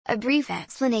A brief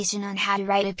explanation on how to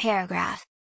write a paragraph.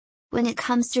 When it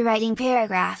comes to writing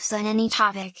paragraphs on any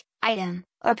topic, item,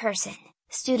 or person,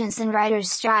 students and writers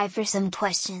strive for some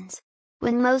questions.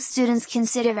 When most students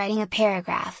consider writing a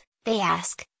paragraph, they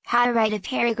ask, how to write a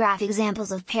paragraph.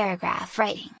 Examples of paragraph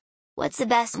writing. What's the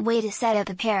best way to set up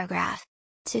a paragraph?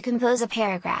 To compose a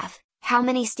paragraph, how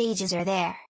many stages are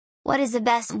there? What is the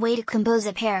best way to compose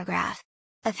a paragraph?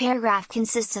 A paragraph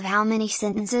consists of how many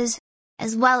sentences?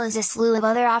 As well as a slew of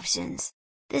other options.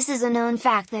 This is a known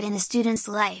fact that in a student's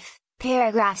life,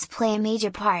 paragraphs play a major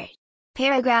part.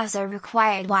 Paragraphs are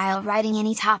required while writing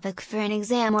any topic for an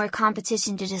exam or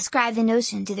competition to describe the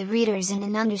notion to the readers in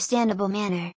an understandable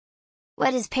manner.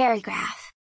 What is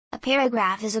paragraph? A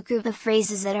paragraph is a group of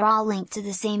phrases that are all linked to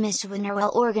the same issue and are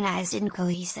well organized and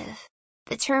cohesive.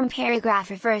 The term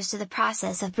paragraph refers to the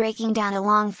process of breaking down a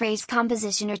long phrase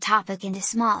composition or topic into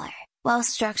smaller,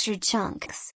 well-structured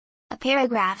chunks. A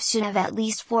paragraph should have at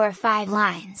least 4 or 5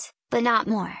 lines, but not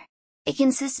more. It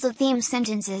consists of theme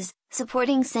sentences,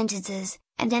 supporting sentences,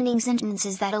 and ending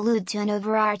sentences that allude to an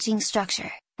overarching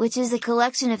structure, which is a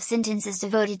collection of sentences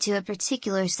devoted to a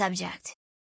particular subject.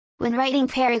 When writing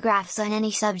paragraphs on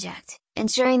any subject,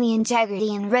 ensuring the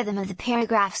integrity and rhythm of the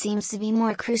paragraph seems to be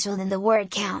more crucial than the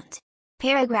word count.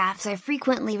 Paragraphs are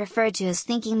frequently referred to as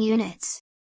thinking units.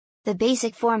 The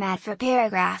basic format for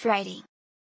paragraph writing.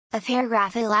 A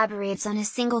paragraph elaborates on a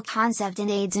single concept and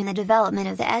aids in the development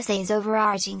of the essay's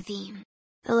overarching theme.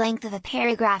 The length of a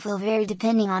paragraph will vary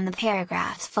depending on the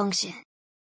paragraph's function.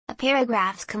 A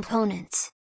paragraph's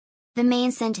components. The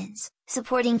main sentence,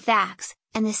 supporting facts,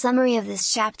 and the summary of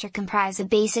this chapter comprise a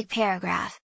basic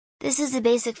paragraph. This is the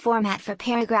basic format for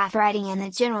paragraph writing, and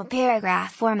the general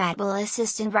paragraph format will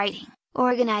assist in writing,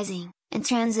 organizing, and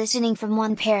transitioning from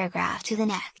one paragraph to the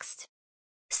next.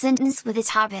 Sentence with a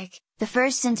topic. The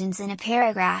first sentence in a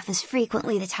paragraph is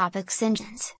frequently the topic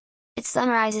sentence. It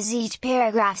summarizes each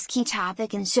paragraph's key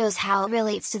topic and shows how it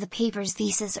relates to the paper's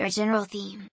thesis or general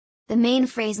theme. The main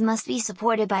phrase must be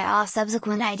supported by all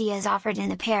subsequent ideas offered in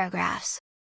the paragraphs.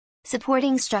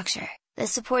 Supporting structure. The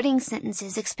supporting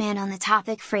sentences expand on the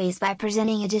topic phrase by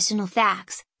presenting additional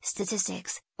facts,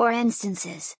 statistics, or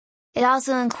instances. It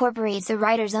also incorporates the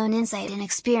writer's own insight and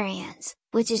experience,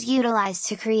 which is utilized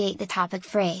to create the topic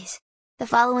phrase. The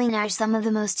following are some of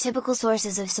the most typical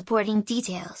sources of supporting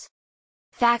details.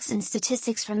 Facts and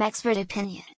statistics from expert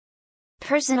opinion.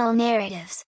 Personal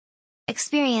narratives.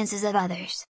 Experiences of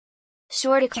others.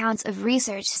 Short accounts of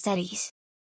research studies.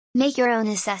 Make your own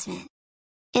assessment.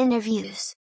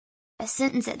 Interviews. A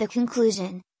sentence at the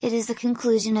conclusion. It is the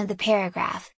conclusion of the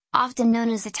paragraph, often known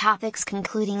as the topic's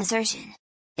concluding assertion.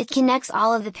 It connects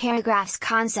all of the paragraph's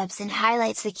concepts and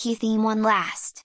highlights the key theme one last.